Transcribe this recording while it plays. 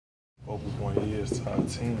20 years to our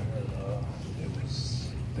team, and it was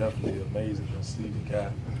definitely amazing to see the guy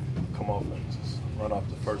come off and just run off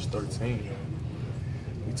the first 13.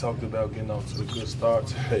 And we talked about getting off to a good start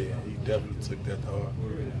today, and he definitely took that to heart.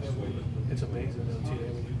 It's amazing, though, T.A.,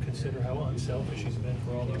 when you consider how unselfish he's been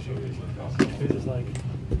for all these years. It is like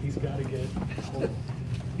he's got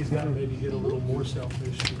to maybe get a little more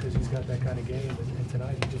selfish because he's got that kind of game, and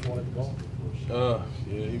tonight he just wanted the ball. Yeah,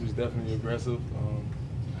 he was definitely aggressive, and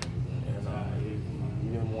he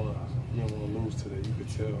didn't want to lose today. You could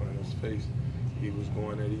tell in his face he was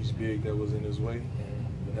going at each big that was in his way. And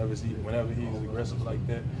whenever he's aggressive like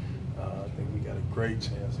that, I think we got a great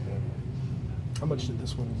chance of winning. How much do you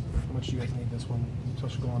guys need this one,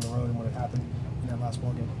 especially going on the road and what had happened in that last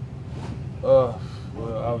ball game? Well,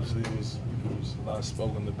 obviously it was a lot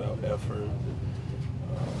spoken about effort,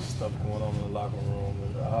 stuff going on in the locker room,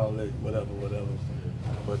 and all that, whatever.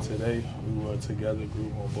 But today we were together,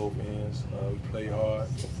 group on both ends. We played hard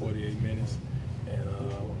for 48 minutes, and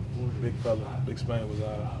Big Spain was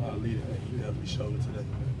our leader, and he definitely showed it today.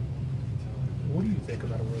 What do you think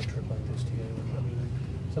about a road trip like this, T.A.? I mean,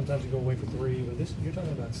 sometimes you go away for 3, but this, you're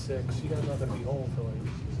talking about 6. You guys are not going to be home for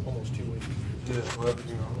like almost 2 weeks. Yeah, well,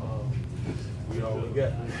 we all we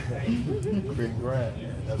got. Big grind,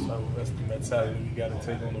 and that's the mentality we got to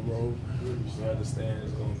take on the road. We understand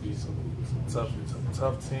it's going to be some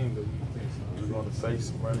tough team that we're going to face,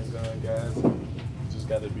 some running gun guys. We just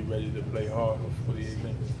got to be ready to play hard for 48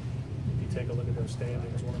 minutes. If you take a look at those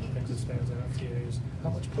standings, one of the things that stands out to you is how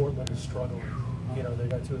much Portland is struggling. You know, they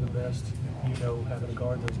got 2 of the best, having to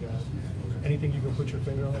guard those guys. Anything you can put your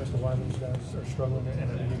finger on as to why those guys are struggling,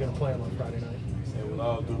 and you're going to play them on Friday night? And with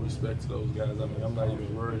all due respect to those guys, I mean, I'm not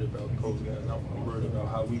even worried about those guys. I'm worried about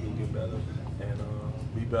how we can get better and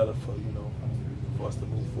be better for us to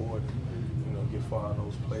move forward and get far in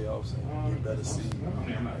those playoffs and get better seeds.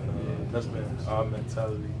 And that's been our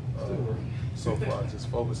mentality so far, just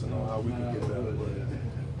focusing on how we can get better. But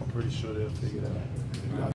I'm pretty sure they'll figure it out.